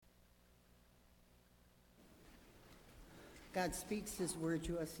God speaks his word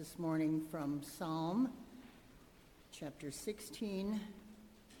to us this morning from Psalm chapter 16,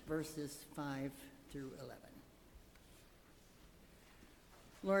 verses 5 through 11.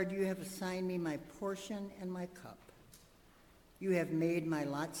 Lord, you have assigned me my portion and my cup. You have made my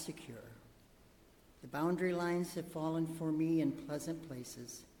lot secure. The boundary lines have fallen for me in pleasant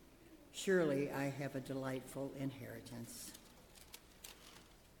places. Surely I have a delightful inheritance.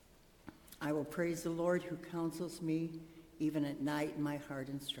 I will praise the Lord who counsels me. Even at night, my heart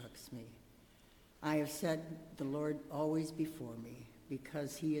instructs me. I have set the Lord always before me.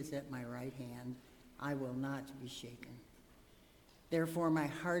 Because he is at my right hand, I will not be shaken. Therefore, my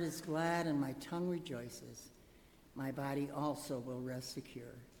heart is glad and my tongue rejoices. My body also will rest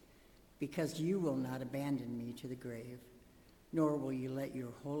secure. Because you will not abandon me to the grave, nor will you let your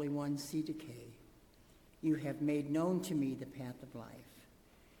Holy One see decay. You have made known to me the path of life.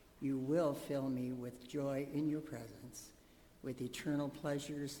 You will fill me with joy in your presence, with eternal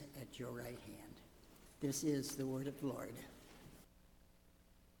pleasures at your right hand. This is the word of the Lord.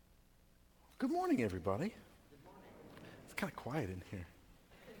 Good morning, everybody. Good morning. It's kind of quiet in here.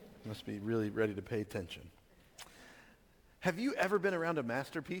 You must be really ready to pay attention. Have you ever been around a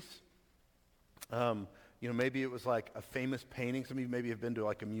masterpiece? Maybe it was like a famous painting. Some of you maybe have been to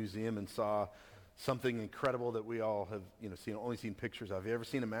like a museum and saw something incredible that we all have, only seen pictures of. Have you ever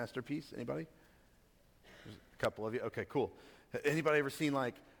seen a masterpiece? Anybody? There's a couple of you. Okay, cool. Anybody ever seen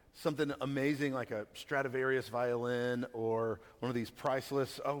like something amazing like a Stradivarius violin or one of these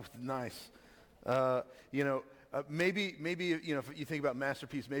priceless, nice. Maybe if you think about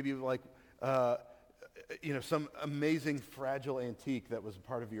masterpiece, maybe like, some amazing fragile antique that was a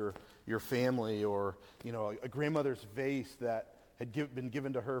part of your family, or, a grandmother's vase that had been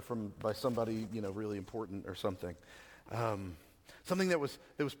given to her by somebody, really important or something. Something that was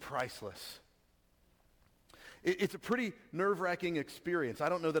priceless. It's a pretty nerve-wracking experience. I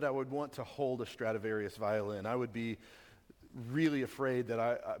don't know that I would want to hold a Stradivarius violin. I would be really afraid that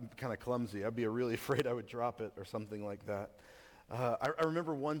I'm kind of clumsy. I'd be really afraid I would drop it or something like that. I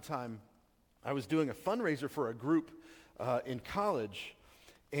remember one time I was doing a fundraiser for a group in college,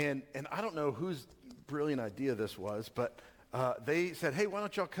 and I don't know whose brilliant idea this was, but they said, hey, why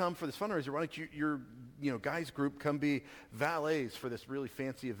don't y'all come for this fundraiser? Why don't your guys group come be valets for this really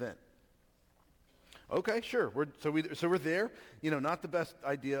fancy event? Okay, sure. We're there. Not the best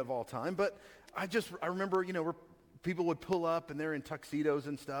idea of all time, but I remember, people would pull up and they're in tuxedos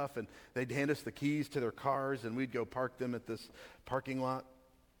and stuff, and they'd hand us the keys to their cars, and we'd go park them at this parking lot.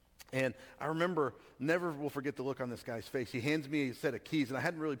 And I remember, never will forget the look on this guy's face. He hands me a set of keys, and I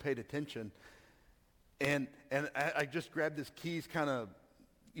hadn't really paid attention. And I just grabbed his keys kind of,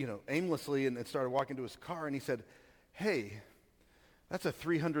 aimlessly and started walking to his car, and he said, hey, that's a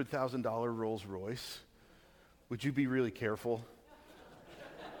 $300,000 Rolls Royce. Would you be really careful?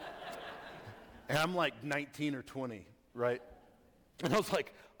 And I'm like 19 or 20, right? And I was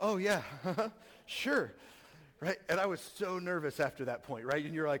like, oh yeah, sure, right? And I was so nervous after that point, right?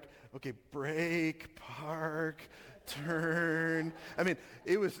 And you're like, okay, brake, park, turn. I mean,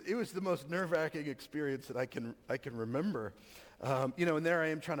 it was the most nerve-wracking experience that I can remember. And there I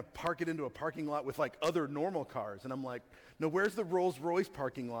am trying to park it into a parking lot with like other normal cars. And I'm like, no, where's the Rolls Royce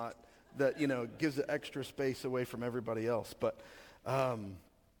parking lot that, gives the extra space away from everybody else? But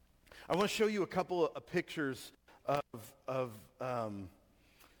I want to show you a couple of pictures of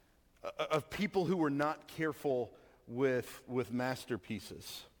people who were not careful with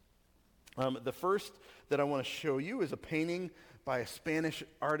masterpieces. The first that I want to show you is a painting by a Spanish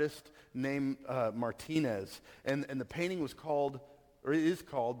artist named Martinez, and the painting is called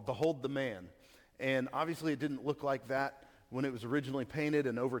Behold the Man. And obviously it didn't look like that when it was originally painted,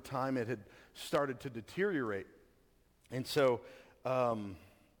 and over time it had started to deteriorate. And so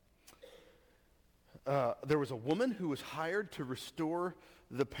there was a woman who was hired to restore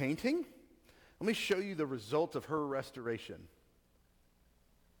the painting. Let me show you the result of her restoration.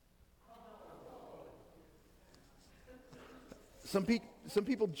 Some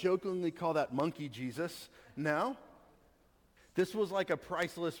people jokingly call that monkey Jesus. Now, this was like a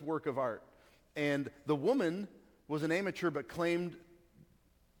priceless work of art. And the woman was an amateur but claimed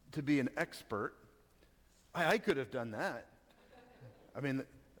to be an expert. I could have done that. I mean,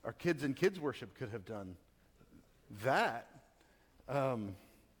 our kids in kids worship could have done that. A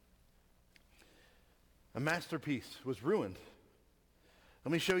masterpiece was ruined.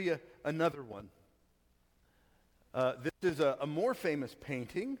 Let me show you another one. This is a more famous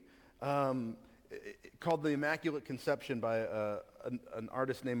painting called The Immaculate Conception by an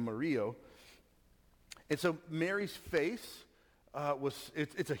artist named Murillo. And so Mary's face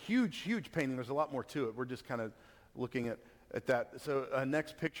it's a huge, huge painting. There's a lot more to it. We're just kind of looking at at that. So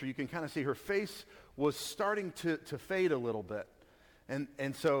next picture, you can kind of see her face was starting to fade a little bit.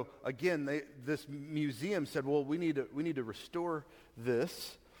 And so, again, this museum said, well, we need to restore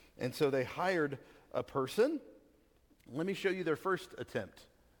this. And so they hired a person. Let me show you their first attempt.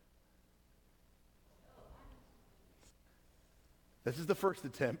 This is the first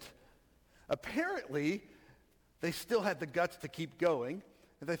attempt. Apparently, they still had the guts to keep going.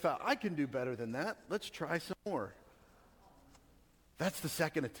 And they thought, I can do better than that. Let's try some more. That's the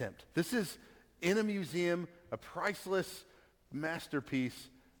second attempt. This is in a museum, a priceless masterpiece.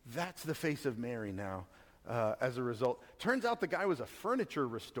 That's the face of Mary now as a result. Turns out the guy was a furniture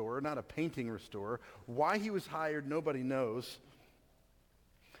restorer, not a painting restorer. Why he was hired, nobody knows.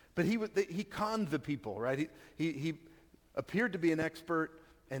 But he conned the people, right? He appeared to be an expert,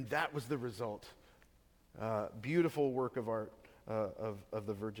 and that was the result. Beautiful work of art of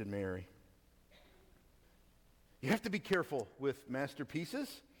the Virgin Mary. You have to be careful with masterpieces.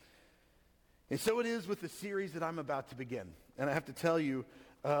 And so it is with the series that I'm about to begin. And I have to tell you,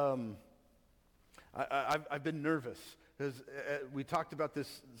 I've been nervous because we talked about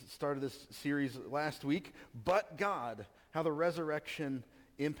this, start of this series last week, but God, how the resurrection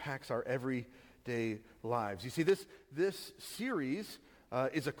impacts our everyday lives. You see, this series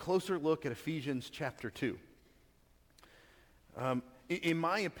is a closer look at Ephesians chapter 2. In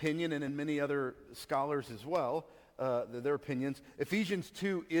my opinion, and in many other scholars as well, their opinions, Ephesians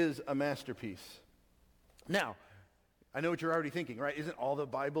 2 is a masterpiece. Now, I know what you're already thinking, right? Isn't all the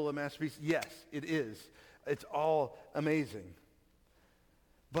Bible a masterpiece? Yes, it is. It's all amazing.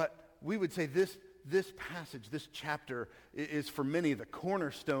 But we would say this passage, this chapter, is for many the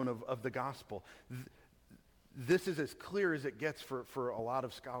cornerstone of the gospel. This is as clear as it gets for a lot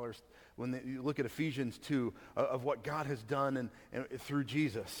of scholars when you look at Ephesians 2 of what God has done and through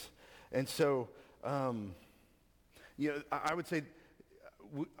Jesus. And so, I would say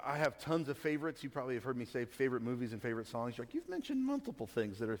I have tons of favorites. You probably have heard me say favorite movies and favorite songs. You're like, you've mentioned multiple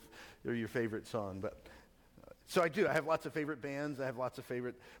things that are your favorite song. But so I do. I have lots of favorite bands. I have lots of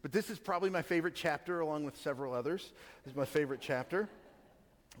favorite. But this is probably my favorite chapter along with several others. This is my favorite chapter.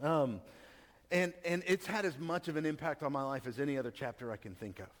 And it's had as much of an impact on my life as any other chapter I can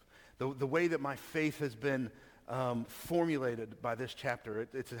think of. The way that my faith has been formulated by this chapter,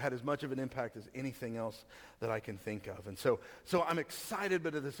 it's had as much of an impact as anything else that I can think of. And so I'm excited,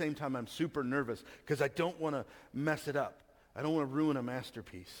 but at the same time I'm super nervous because I don't want to mess it up. I don't want to ruin a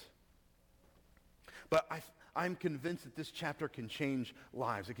masterpiece. But I'm convinced that this chapter can change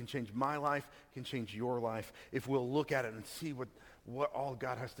lives. It can change my life, it can change your life if we'll look at it and see what all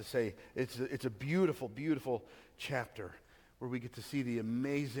God has to say. It's a beautiful, beautiful chapter where we get to see the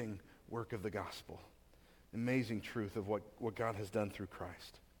amazing work of the gospel, amazing truth of what God has done through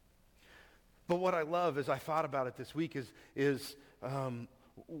Christ. But what I love as I thought about it this week is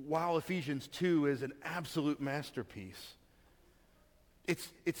while Ephesians 2 is an absolute masterpiece,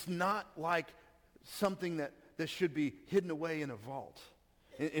 it's not like something that should be hidden away in a vault.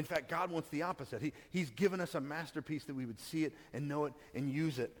 In fact, God wants the opposite. He's given us a masterpiece that we would see it and know it and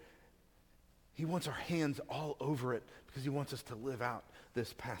use it. He wants our hands all over it because he wants us to live out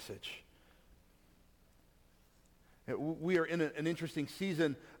this passage. We are in an interesting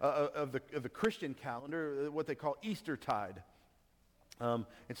season of the Christian calendar, what they call Eastertide. And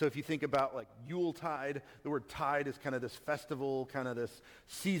so if you think about like Yuletide, the word tide is kind of this festival, kind of this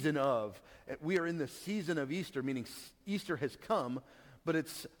season of. We are in the season of Easter, meaning Easter has come, but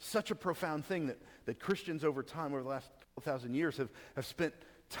it's such a profound thing that Christians over time, over the last 1,000 years, have spent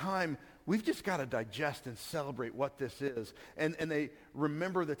time. We've just got to digest and celebrate what this is. And they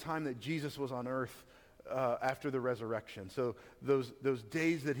remember the time that Jesus was on earth after the resurrection. So those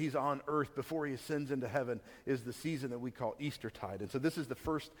days that he's on earth before he ascends into heaven is the season that we call Eastertide. And so this is the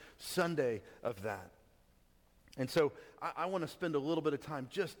first Sunday of that. And so I want to spend a little bit of time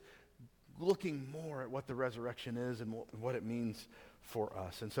just looking more at what the resurrection is and what it means for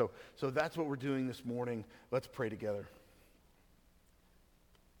us. And so that's what we're doing this morning. Let's pray together.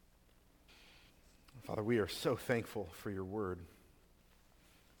 Father, we are so thankful for your word.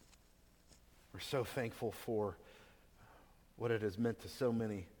 We're so thankful for what it has meant to so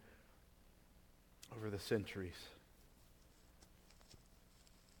many over the centuries.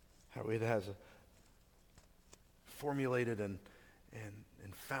 How it has formulated and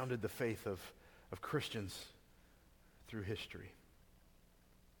founded the faith of Christians through history.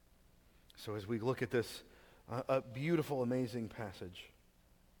 So as we look at this a beautiful, amazing passage,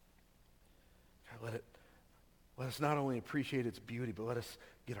 God, let us not only appreciate its beauty, but let us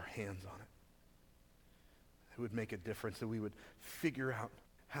get our hands on it. It would make a difference, that we would figure out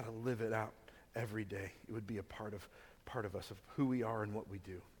how to live it out every day. It would be a part of part of us, of who we are and what we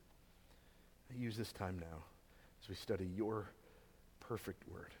do. I use this time now as we study your perfect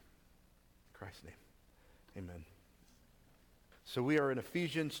word. In Christ's name, amen. So we are in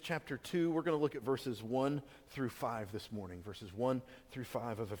Ephesians chapter 2. We're going to look at verses 1 through 5 this morning. Verses 1 through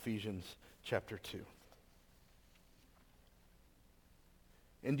 5 of Ephesians chapter 2.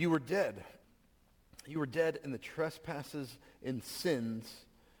 And you were dead. You were dead in the trespasses and sins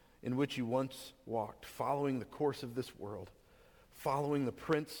in which you once walked, following the course of this world, following the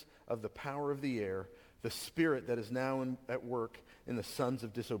prince of the power of the air, the spirit that is now at work in the sons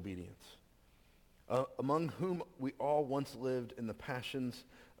of disobedience, among whom we all once lived in the passions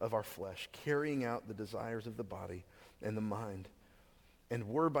of our flesh, carrying out the desires of the body and the mind, and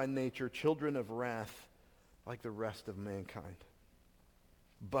were by nature children of wrath like the rest of mankind.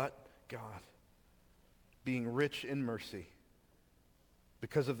 But God, being rich in mercy,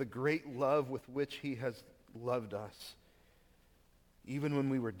 because of the great love with which he has loved us, even when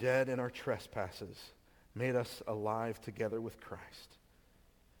we were dead in our trespasses, made us alive together with Christ.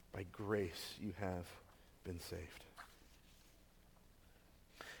 By grace you have been saved.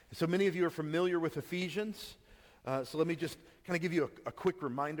 And so many of you are familiar with Ephesians. So let me just kind of give you a quick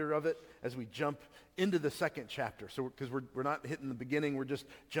reminder of it as we jump into the second chapter. So because we're not hitting the beginning, we're just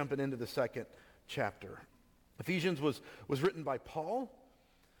jumping into the second chapter. Ephesians was written by Paul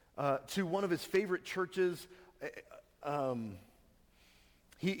to one of his favorite churches.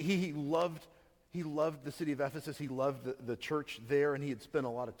 He loved the city of Ephesus. He loved the church there, and he had spent a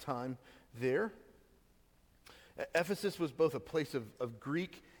lot of time there. Ephesus was both a place of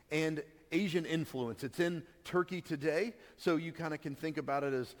Greek and Asian influence. It's in Turkey today, so you kind of can think about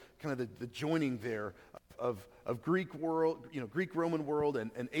it as kind of the joining there of Greek world, Greek Roman world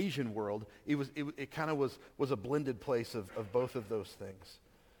and Asian world. It kind of was a blended place of both of those things.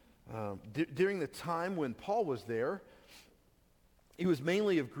 During the time when Paul was there, it was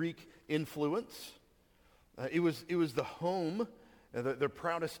mainly of Greek influence. It was the home, their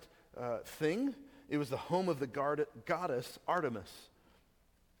proudest thing. It was the home of the goddess Artemis.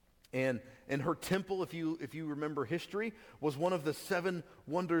 And her temple, if you remember history, was one of the 7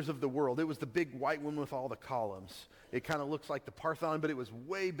 wonders of the world. It was the big white one with all the columns. It kind of looks like the Parthenon, but it was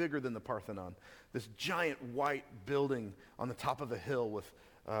way bigger than the Parthenon. This giant white building on the top of a hill with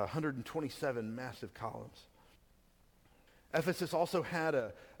 127 massive columns. Ephesus also had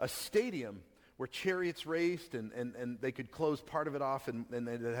a stadium where chariots raced, and they could close part of it off, and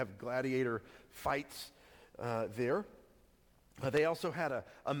they'd have gladiator fights there. They also had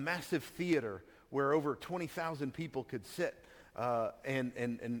a massive theater where over 20,000 people could sit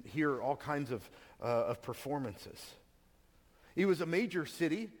and hear all kinds of performances. It was a major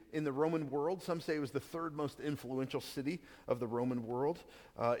city in the Roman world. Some say it was the 3rd most influential city of the Roman world.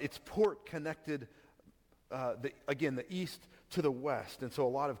 Its port connected, the east to the west, and so a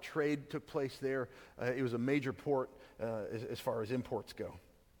lot of trade took place there. It was a major port as far as imports go.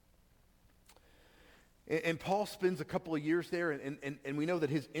 And Paul spends a couple of years there, and we know that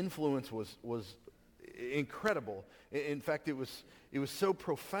his influence was incredible. In fact, it was so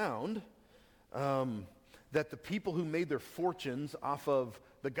profound that the people who made their fortunes off of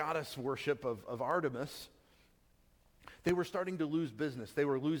the goddess worship of Artemis, they were starting to lose business. They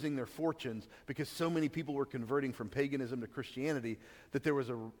were losing their fortunes because so many people were converting from paganism to Christianity that there was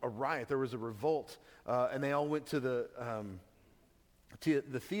a riot, there was a revolt, and they all went to the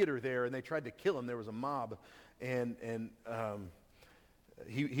theater there, and they tried to kill him. There was a mob, and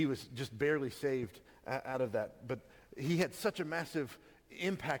he was just barely saved out of that. But he had such a massive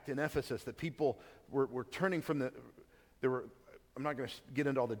impact in Ephesus that people were turning from I'm not going to get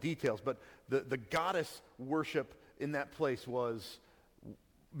into all the details, but the goddess worship in that place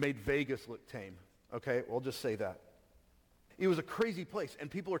made Vegas look tame. Okay, we'll just say that. It was a crazy place, and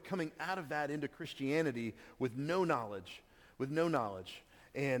people are coming out of that into Christianity with no knowledge.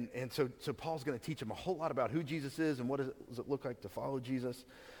 And so Paul's going to teach them a whole lot about who Jesus is and what does it look like to follow Jesus.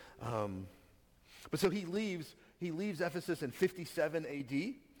 But so he leaves Ephesus in 57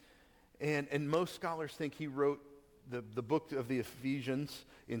 AD, and most scholars think he wrote the book of the Ephesians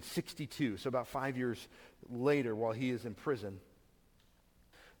in 62, so about 5 years later while he is in prison.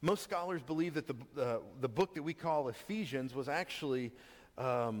 Most scholars believe that the book that we call Ephesians was actually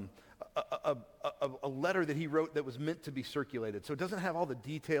a letter that he wrote that was meant to be circulated. So it doesn't have all the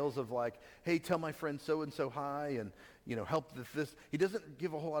details of like, hey, tell my friend so-and-so hi, and help with this. He doesn't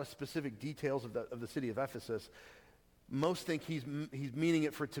give a whole lot of specific details of the city of Ephesus. Most think he's meaning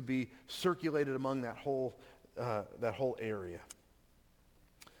it for it to be circulated among that whole area.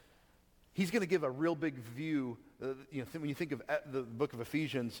 He's going to give a real big view. When you think of the book of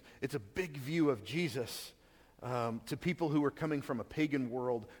Ephesians, it's a big view of Jesus to people who are coming from a pagan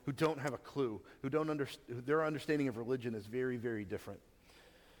world who don't have a clue, their understanding of religion is very, very different.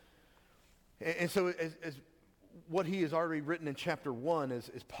 And so as what he has already written in chapter 1 is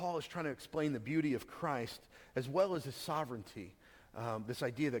Paul is trying to explain the beauty of Christ as well as his sovereignty. This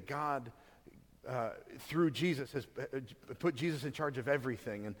idea that God, through Jesus, has put Jesus in charge of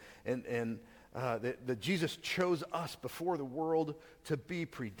everything, and that Jesus chose us before the world to be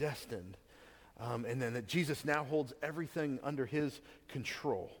predestined. And then that Jesus now holds everything under his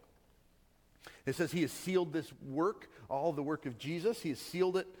control. It says he has sealed this work, all the work of Jesus. He has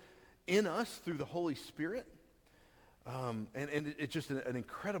sealed it in us through the Holy Spirit. And it's just an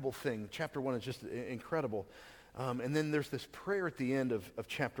incredible thing. Chapter 1 is just incredible. And then there's this prayer at the end of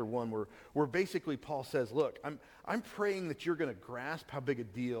chapter 1 where basically Paul says, look, I'm praying that you're going to grasp how big a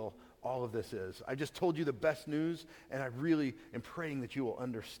deal all of this is. I just told you the best news, and I really am praying that you will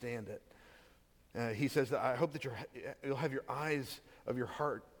understand it. He says that I hope that you'll have your eyes of your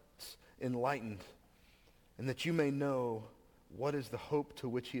hearts enlightened, and that you may know what is the hope to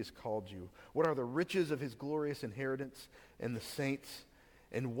which he has called you, what are the riches of his glorious inheritance in the saints,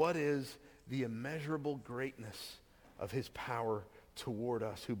 and what is the immeasurable greatness of his power toward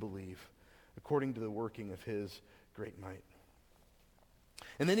us who believe, according to the working of his great might.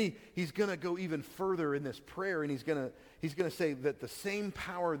 And then he's going to go even further in this prayer, and he's going to say that the same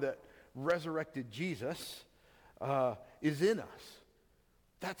power that resurrected Jesus is in us.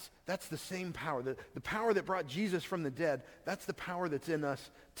 That's the same power. The power that brought Jesus from the dead, that's the power that's in us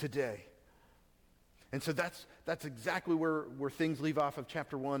today. And so that's exactly where things leave off of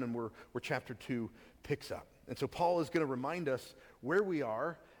chapter 1 and where chapter 2 picks up. And so Paul is going to remind us where we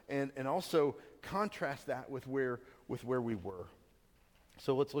are and also contrast that with where we were.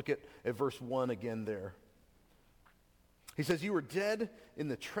 So let's look at verse 1 again there. He says, you were dead in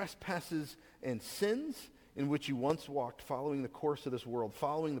the trespasses and sins in which you once walked, following the course of this world,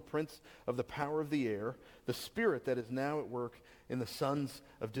 following the prince of the power of the air, the spirit that is now at work in the sons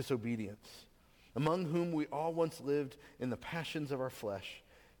of disobedience, among whom we all once lived in the passions of our flesh,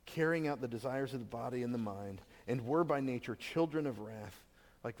 carrying out the desires of the body and the mind, and were by nature children of wrath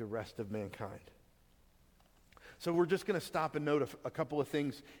like the rest of mankind. So we're just going to stop and note a couple of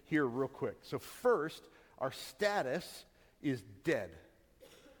things here real quick. So first, our status is dead.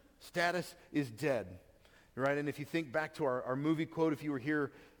 Status is dead, right? And if you think back to our movie quote, if you were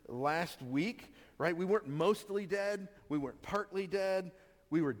here last week, right? We weren't mostly dead. We weren't partly dead.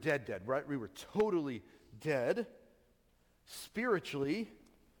 We were dead, right? We were totally dead. Spiritually,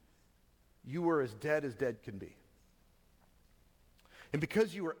 you were as dead can be. And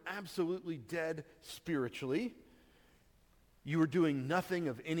because you were absolutely dead spiritually, you were doing nothing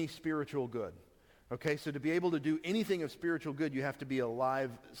of any spiritual good. Okay, so to be able to do anything of spiritual good, you have to be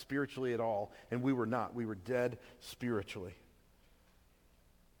alive spiritually at all. And we were not. We were dead spiritually.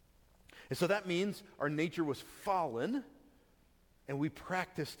 And so that means our nature was fallen, and we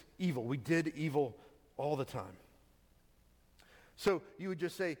practiced evil. We did evil all the time. So you would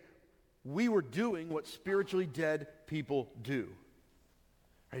just say, we were doing what spiritually dead people do.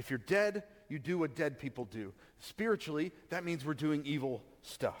 Right? If you're dead, you do what dead people do. Spiritually, that means we're doing evil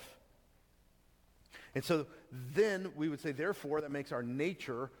stuff. And so then we would say, therefore, that makes our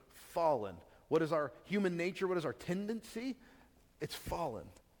nature fallen. What is our human nature? What is our tendency? It's fallen.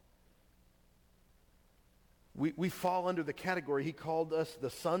 We fall under the category, he called us the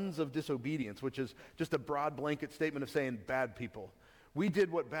sons of disobedience, which is just a broad blanket statement of saying bad people. We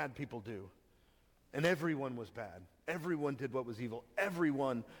did what bad people do. And everyone was bad. Everyone did what was evil.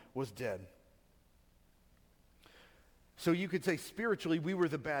 Everyone was dead. So you could say spiritually, we were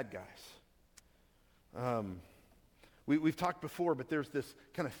the bad guys. We've talked before, but there's this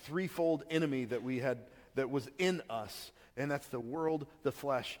kind of threefold enemy that we had that was in us, and that's the world, the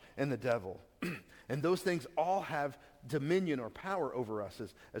flesh, and the devil. And those things all have dominion or power over us,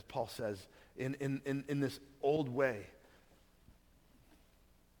 as Paul says, in this old way.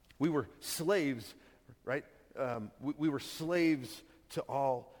 We were slaves, right? We were slaves to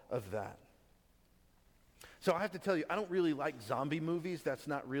all of that. So I have to tell you, I don't really like zombie movies. That's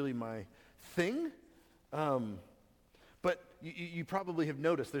not really my thing. But you probably have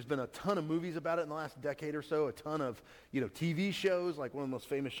noticed there's been a ton of movies about it in the last decade or so, a ton of TV shows, like one of the most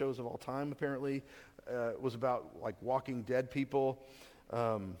famous shows of all time apparently was about like Walking Dead people.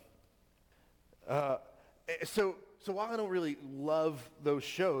 So while I don't really love those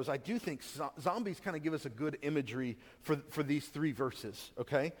shows, I do think zombies kind of give us a good imagery for these three verses,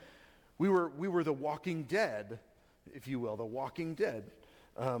 okay? We were the walking dead, if you will, the walking dead.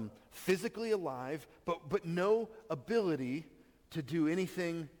 Physically alive, but no ability to do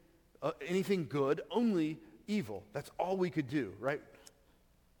anything good, only evil. That's all we could do, right?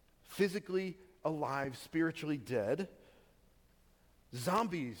 Physically alive, spiritually dead.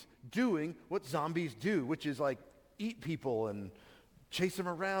 Zombies doing what zombies do, which is like eat people and chase them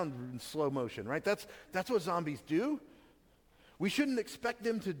around in slow motion, right? That's what zombies do. We shouldn't expect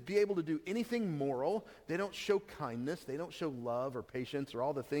them to be able to do anything moral. They don't show kindness. They don't show love or patience or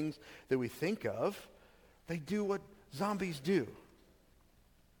all the things that we think of. They do what zombies do.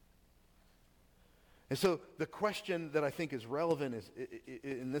 And so the question that I think is relevant is,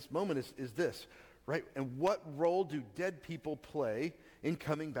 in this moment is this, right? And what role do dead people play in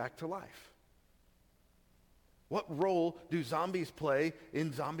coming back to life? What role do zombies play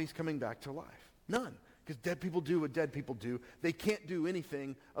in zombies coming back to life? None. Because dead people do what dead people do. They can't do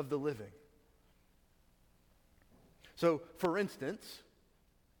anything of the living. So, for instance,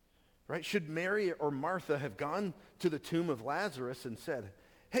 right, should Mary or Martha have gone to the tomb of Lazarus and said,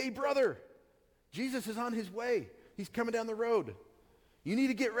 "Hey, brother, Jesus is on his way. He's coming down the road. You need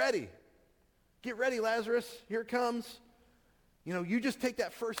to get ready. Get ready, Lazarus. Here it comes. You know, you just take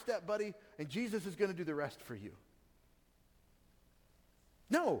that first step, buddy, and Jesus is going to do the rest for you."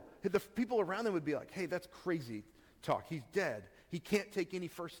 No, the people around them would be like, "Hey, that's crazy talk. He's dead. He can't take any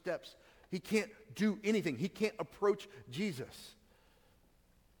first steps. He can't do anything. He can't approach Jesus."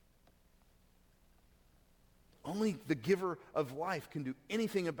 Only the giver of life can do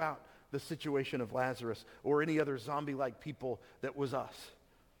anything about the situation of Lazarus or any other zombie-like people that was us.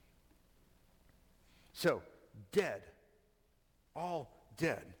 So, dead. All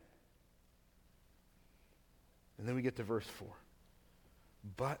dead. And then we get to verse 4.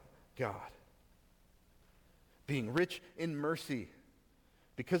 But God, being rich in mercy,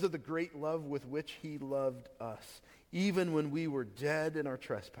 because of the great love with which he loved us, even when we were dead in our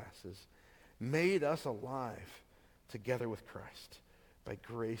trespasses, made us alive together with Christ. By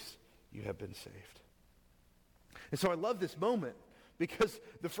grace you have been saved. And so I love this moment because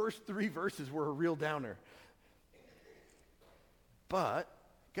the first 3 verses were a real downer. But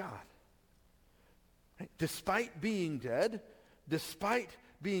God, right? Despite being dead, despite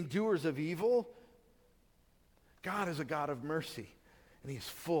being doers of evil, God is a God of mercy, and he's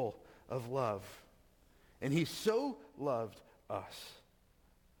full of love. And he so loved us.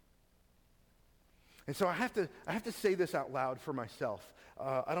 And so I have to say this out loud for myself.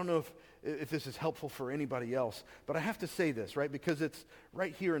 I don't know if this is helpful for anybody else, but I have to say this, right? Because it's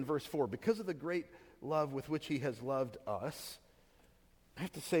right here in verse 4. Because of the great love with which he has loved us, I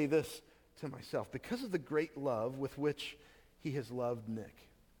have to say this to myself. Because of the great love with which he has loved Nick.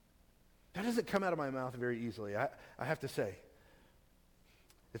 That doesn't come out of my mouth very easily, I have to say.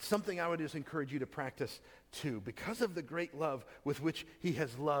 It's something I would just encourage you to practice too. Because of the great love with which he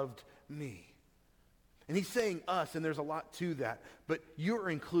has loved me. And he's saying us, and there's a lot to that, but you're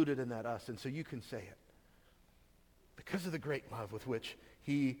included in that us, and so you can say it. Because of the great love with which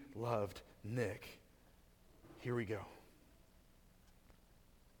he loved Nick. Here we go.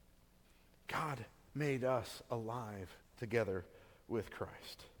 God made us alive together with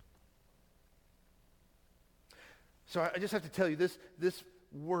Christ. So I just have to tell you, this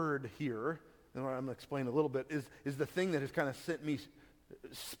word here, and I'm going to explain a little bit, is the thing that has kind of sent me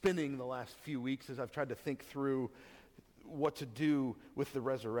spinning the last few weeks as I've tried to think through what to do with the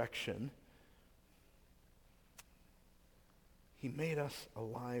resurrection. He made us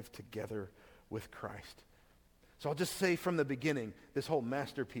alive together with Christ. So I'll just say from the beginning, this whole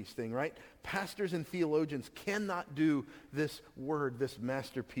masterpiece thing, right? Pastors and theologians cannot do this word, this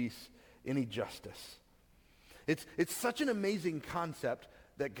masterpiece, any justice. It's such an amazing concept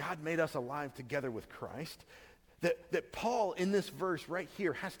that God made us alive together with Christ that Paul, in this verse right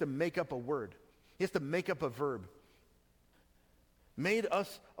here, has to make up a word. He has to make up a verb. Made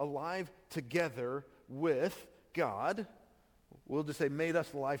us alive together with God. We'll just say made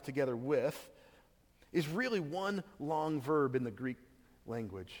us alive together with is really one long verb in the Greek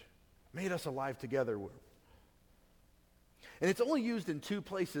language. Made us alive together with. And it's only used in 2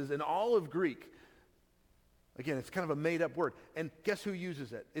 places in all of Greek. Again, it's kind of a made-up word. And guess who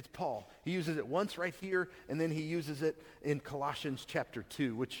uses it? It's Paul. He uses it once right here, and then he uses it in Colossians chapter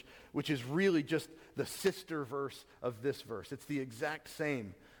 2, which is really just the sister verse of this verse. It's the exact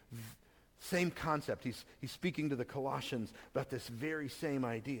same concept. He's speaking to the Colossians about this very same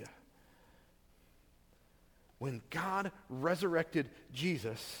idea. When God resurrected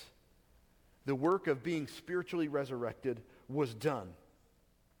Jesus, the work of being spiritually resurrected was done.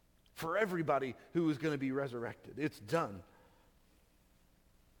 For everybody who was going to be resurrected. It's done.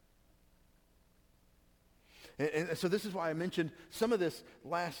 And so this is why I mentioned some of this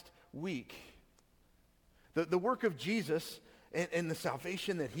last week. The work of Jesus And the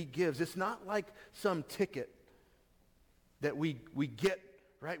salvation that he gives, it's not like some ticket that we get,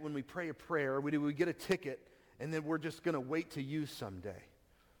 right, when we pray a prayer. We get a ticket, and then we're just going to wait to use someday.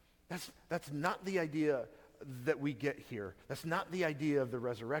 That's not the idea that we get here. That's not the idea of the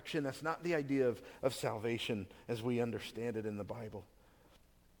resurrection. That's not the idea of salvation as we understand it in the Bible.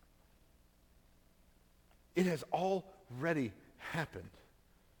 It has already happened.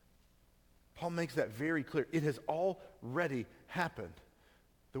 Paul makes that very clear. It has already happened.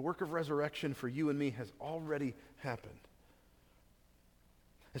 The work of resurrection for you and me has already happened.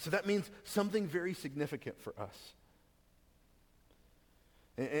 And so that means something very significant for us.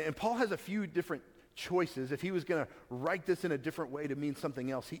 And Paul has a few different choices. If he was going to write this in a different way to mean something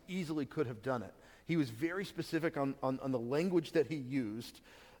else, he easily could have done it. He was very specific on the language that he used.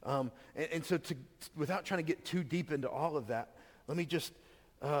 And so without trying to get too deep into all of that, let me just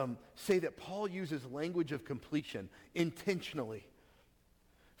say that Paul uses language of completion intentionally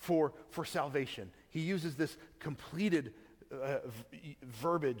for salvation. He uses this completed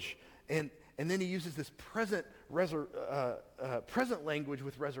verbiage, and then he uses this present language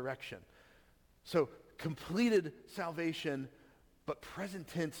with resurrection. So completed salvation, but present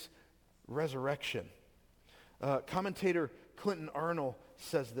tense resurrection. Commentator Clinton Arnold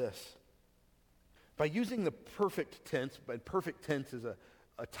says this: by using the perfect tense, but perfect tense is a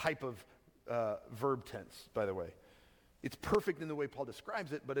type of verb tense, by the way. It's perfect in the way Paul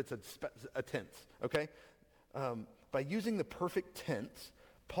describes it, but it's a tense, okay? By using the perfect tense,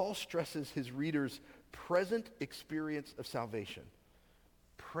 Paul stresses his readers' present experience of salvation.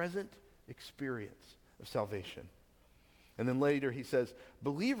 Present experience of salvation. And then later he says,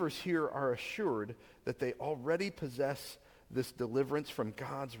 believers here are assured that they already possess this deliverance from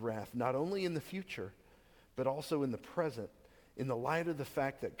God's wrath, not only in the future, but also in the present, in the light of the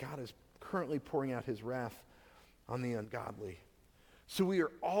fact that God is currently pouring out his wrath on the ungodly. So we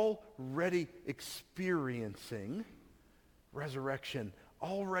are already experiencing resurrection,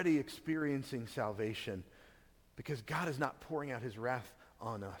 already experiencing salvation, because God is not pouring out his wrath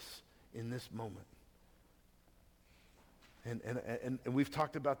on us in this moment. And we've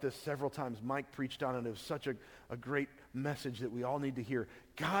talked about this several times. Mike preached on it. It was such a great message that we all need to hear.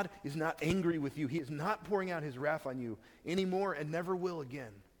 God is not angry with you. He is not pouring out his wrath on you anymore and never will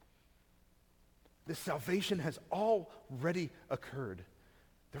again. This salvation has already occurred.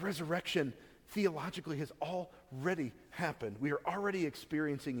 The resurrection theologically has already happened. We are already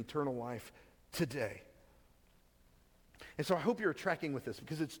experiencing eternal life today. And so I hope you're tracking with this,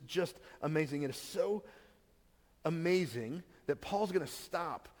 because it's just amazing. It is so amazing that Paul's going to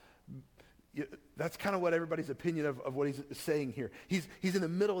stop. That's kind of what everybody's opinion of what he's saying here. He's in the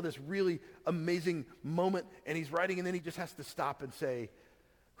middle of this really amazing moment, and he's writing, and then he just has to stop and say,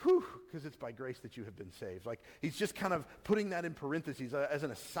 whew, because it's by grace that you have been saved. Like, he's just kind of putting that in parentheses as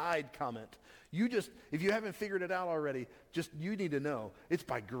an aside comment. If you haven't figured it out already, you need to know, it's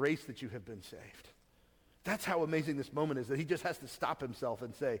by grace that you have been saved. That's how amazing this moment is, that he just has to stop himself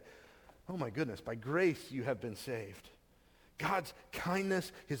and say, oh my goodness, by grace you have been saved. God's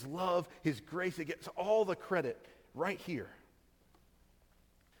kindness, his love, his grace, it gets all the credit right here.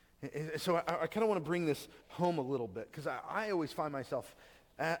 And so I kind of want to bring this home a little bit, because I always find myself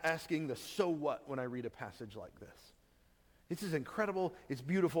asking the so what when I read a passage like this. This is incredible, it's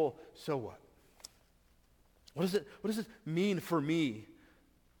beautiful, so what? What does this mean for me?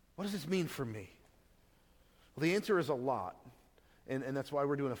 What does this mean for me? Well, the answer is a lot. And that's why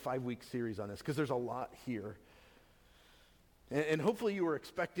we're doing a 5-week series on this, because there's a lot here. And hopefully you were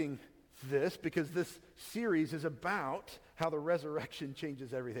expecting this, because this series is about how the resurrection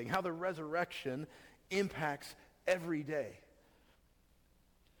changes everything, how the resurrection impacts every day.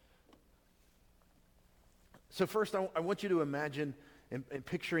 So first, I want you to imagine and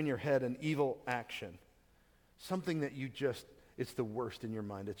picture in your head an evil action, something that it's the worst in your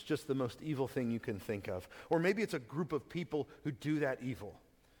mind. It's just the most evil thing you can think of. Or maybe it's a group of people who do that evil.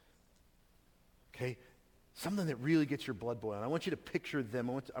 Okay? Something that really gets your blood boiling. I want you to picture them.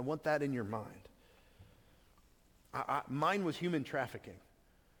 I want that in your mind. Mine was human trafficking.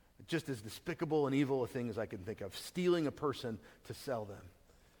 Just as despicable and evil a thing as I can think of. Stealing a person to sell them.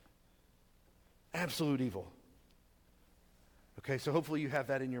 Absolute evil. Okay, so hopefully you have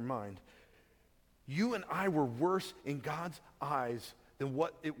that in your mind. You and I were worse in God's eyes than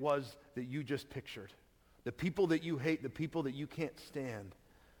what it was that you just pictured. The people that you hate, the people that you can't stand,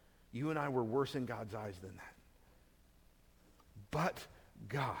 you and I were worse in God's eyes than that. But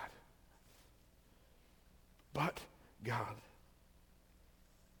God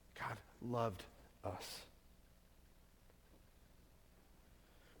loved us.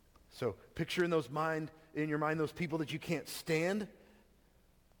 So picture in in your mind those people that you can't stand.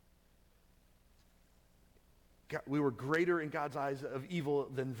 God, we were greater in God's eyes of evil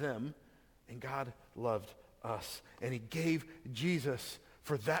than them, and God loved us. And he gave Jesus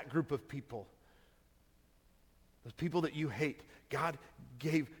for that group of people. Those people that you hate, God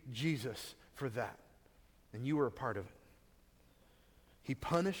gave Jesus for that. And you were a part of it. He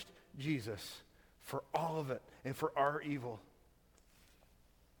punished Jesus for all of it and for our evil.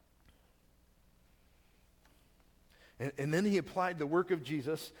 And then he applied the work of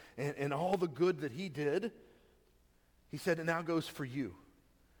Jesus and all the good that he did. He said, it now goes for you.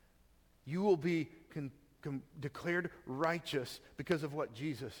 You will be declared righteous because of what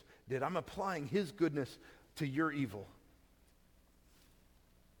Jesus did. I'm applying his goodness to your evil.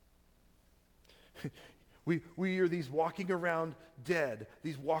 We are these walking around dead,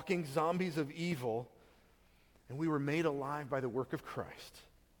 these walking zombies of evil, and we were made alive by the work of Christ.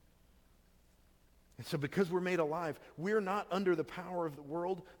 And so because we're made alive, we're not under the power of the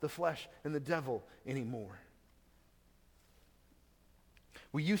world, the flesh, and the devil anymore.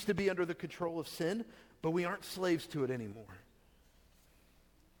 We used to be under the control of sin, but we aren't slaves to it anymore.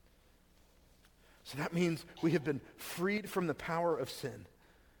 So that means we have been freed from the power of sin,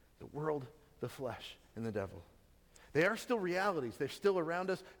 the world, the flesh, and the devil. They are still realities. They're still around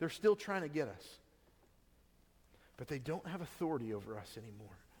us. They're still trying to get us. But they don't have authority over us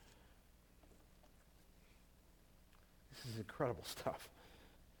anymore. This is incredible stuff.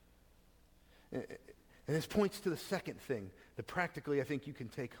 And this points to the second thing that practically I think you can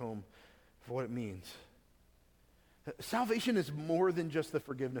take home for what it means. Salvation is more than just the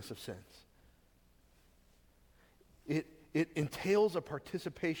forgiveness of sins. It entails a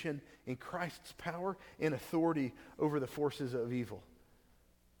participation in Christ's power and authority over the forces of evil.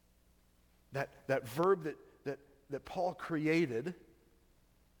 That verb that Paul created,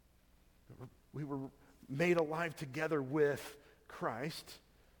 we were made alive together with Christ,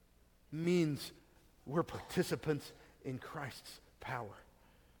 means we're participants in Christ's power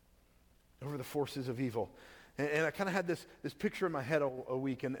over the forces of evil. And I kind of had this picture in my head a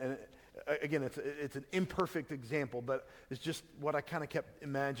week, and again, it's an imperfect example, but it's just what I kind of kept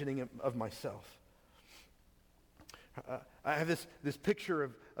imagining of myself. I have this picture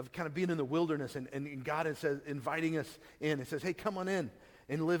of kind of being in the wilderness, and God is inviting us in. It says, hey, come on in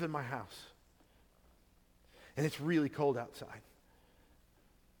and live in my house. And it's really cold outside.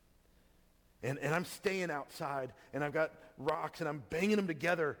 And I'm staying outside, and I've got rocks, and I'm banging them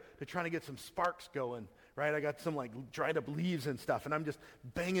together to try to get some sparks going, right? I got some like dried up leaves and stuff, and I'm just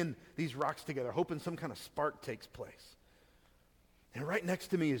banging these rocks together, hoping some kind of spark takes place. And right next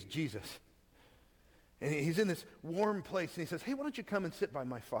to me is Jesus. And he's in this warm place, and he says, hey, why don't you come and sit by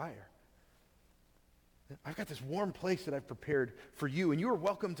my fire? I've got this warm place that I've prepared for you, and you are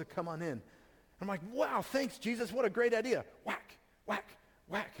welcome to come on in. I'm like, wow, thanks, Jesus. What a great idea. Whack, whack,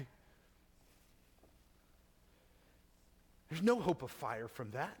 whack. There's no hope of fire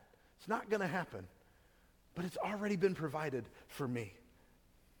from that. It's not going to happen. But it's already been provided for me.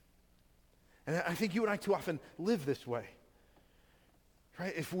 And I think you and I too often live this way.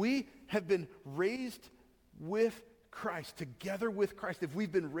 Right? If we have been raised with Christ, together with Christ, if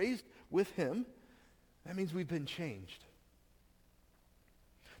we've been raised with him, that means we've been changed.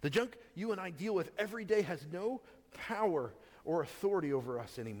 The junk you and I deal with every day has no power or authority over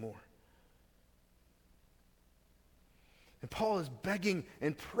us anymore. And Paul is begging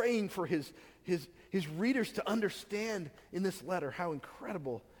and praying for his readers to understand in this letter how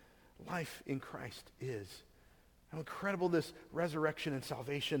incredible life in Christ is. How incredible this resurrection and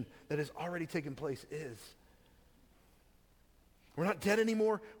salvation that has already taken place is. We're not dead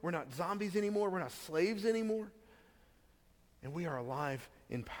anymore. We're not zombies anymore. We're not slaves anymore. And we are alive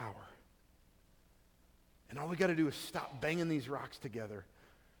in power. And all we got to do is stop banging these rocks together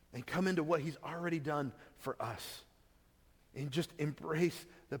and come into what he's already done for us. And just embrace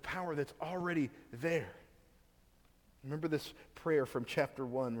the power that's already there. Remember this prayer from chapter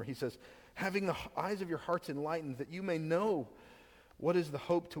 1 where he says, having the eyes of your hearts enlightened, that you may know what is the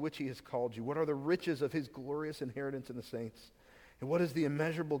hope to which he has called you, what are the riches of his glorious inheritance in the saints, and what is the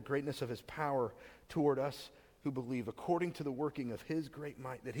immeasurable greatness of his power toward us who believe, according to the working of his great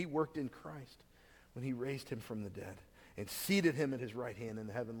might that he worked in Christ when he raised him from the dead and seated him at his right hand in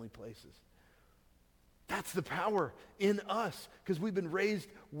the heavenly places. That's the power in us because we've been raised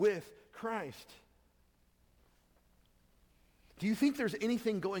with Christ. Do you think there's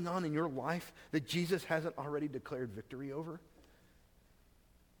anything going on in your life that Jesus hasn't already declared victory over?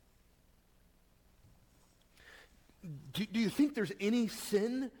 Do you think there's any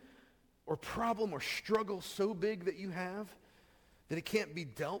sin or problem or struggle so big that you have that it can't be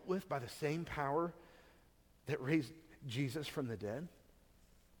dealt with by the same power that raised Jesus from the dead?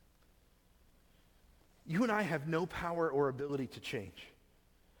 You and I have no power or ability to change.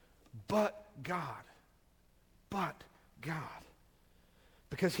 But God. But God.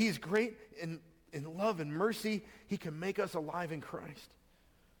 Because he's great in love and mercy, he can make us alive in Christ.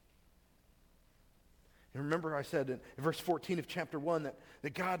 And remember I said in verse 14 of chapter 1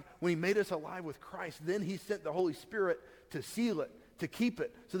 that God, when he made us alive with Christ, then he sent the Holy Spirit to seal it, to keep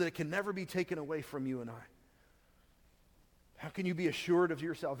it, so that it can never be taken away from you and I. How can you be assured of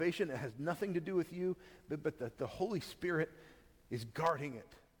your salvation? It has nothing to do with you, but the Holy Spirit is guarding it.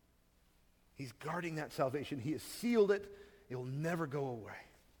 He's guarding that salvation. He has sealed it. It will never go away.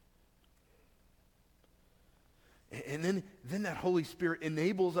 And then that Holy Spirit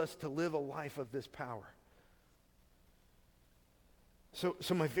enables us to live a life of this power. So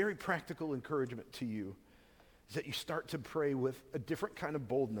my very practical encouragement to you is that you start to pray with a different kind of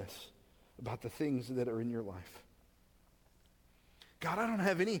boldness about the things that are in your life. God, I don't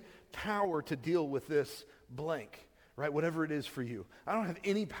have any power to deal with this blank, right? Whatever it is for you. I don't have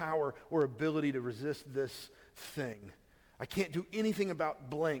any power or ability to resist this thing. I can't do anything about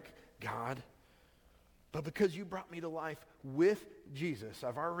blank, God. But because you brought me to life with Jesus,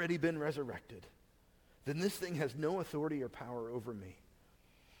 I've already been resurrected, then this thing has no authority or power over me.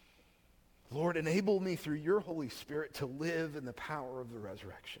 Lord, enable me through your Holy Spirit to live in the power of the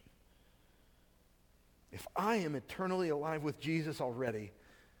resurrection. If I am eternally alive with Jesus already,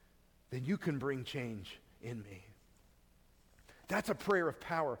 then you can bring change in me. That's a prayer of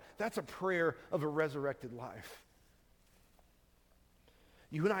power. That's a prayer of a resurrected life.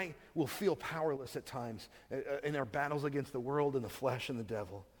 You and I will feel powerless at times in our battles against the world and the flesh and the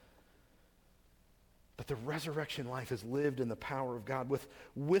devil. But the resurrection life is lived in the power of God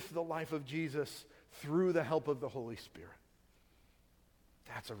with the life of Jesus through the help of the Holy Spirit.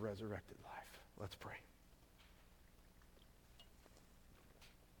 That's a resurrected life. Let's pray.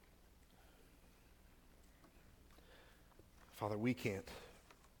 Father, we can't.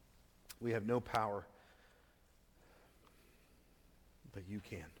 We have no power. But you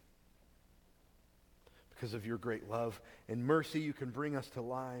can. Because of your great love and mercy, you can bring us to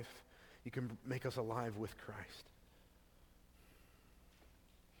life. You can make us alive with Christ.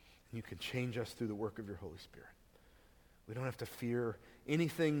 And you can change us through the work of your Holy Spirit. We don't have to fear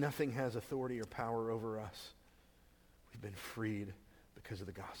anything. Nothing has authority or power over us. We've been freed because of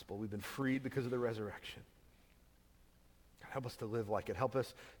the gospel. We've been freed because of the resurrection. God, help us to live like it. Help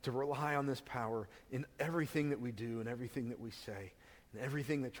us to rely on this power in everything that we do and everything that we say and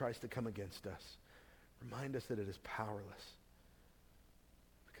everything that tries to come against us. Remind us that it is powerless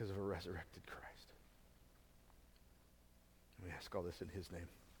because of a resurrected Christ. And we ask all this in his name.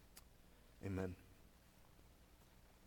 Amen.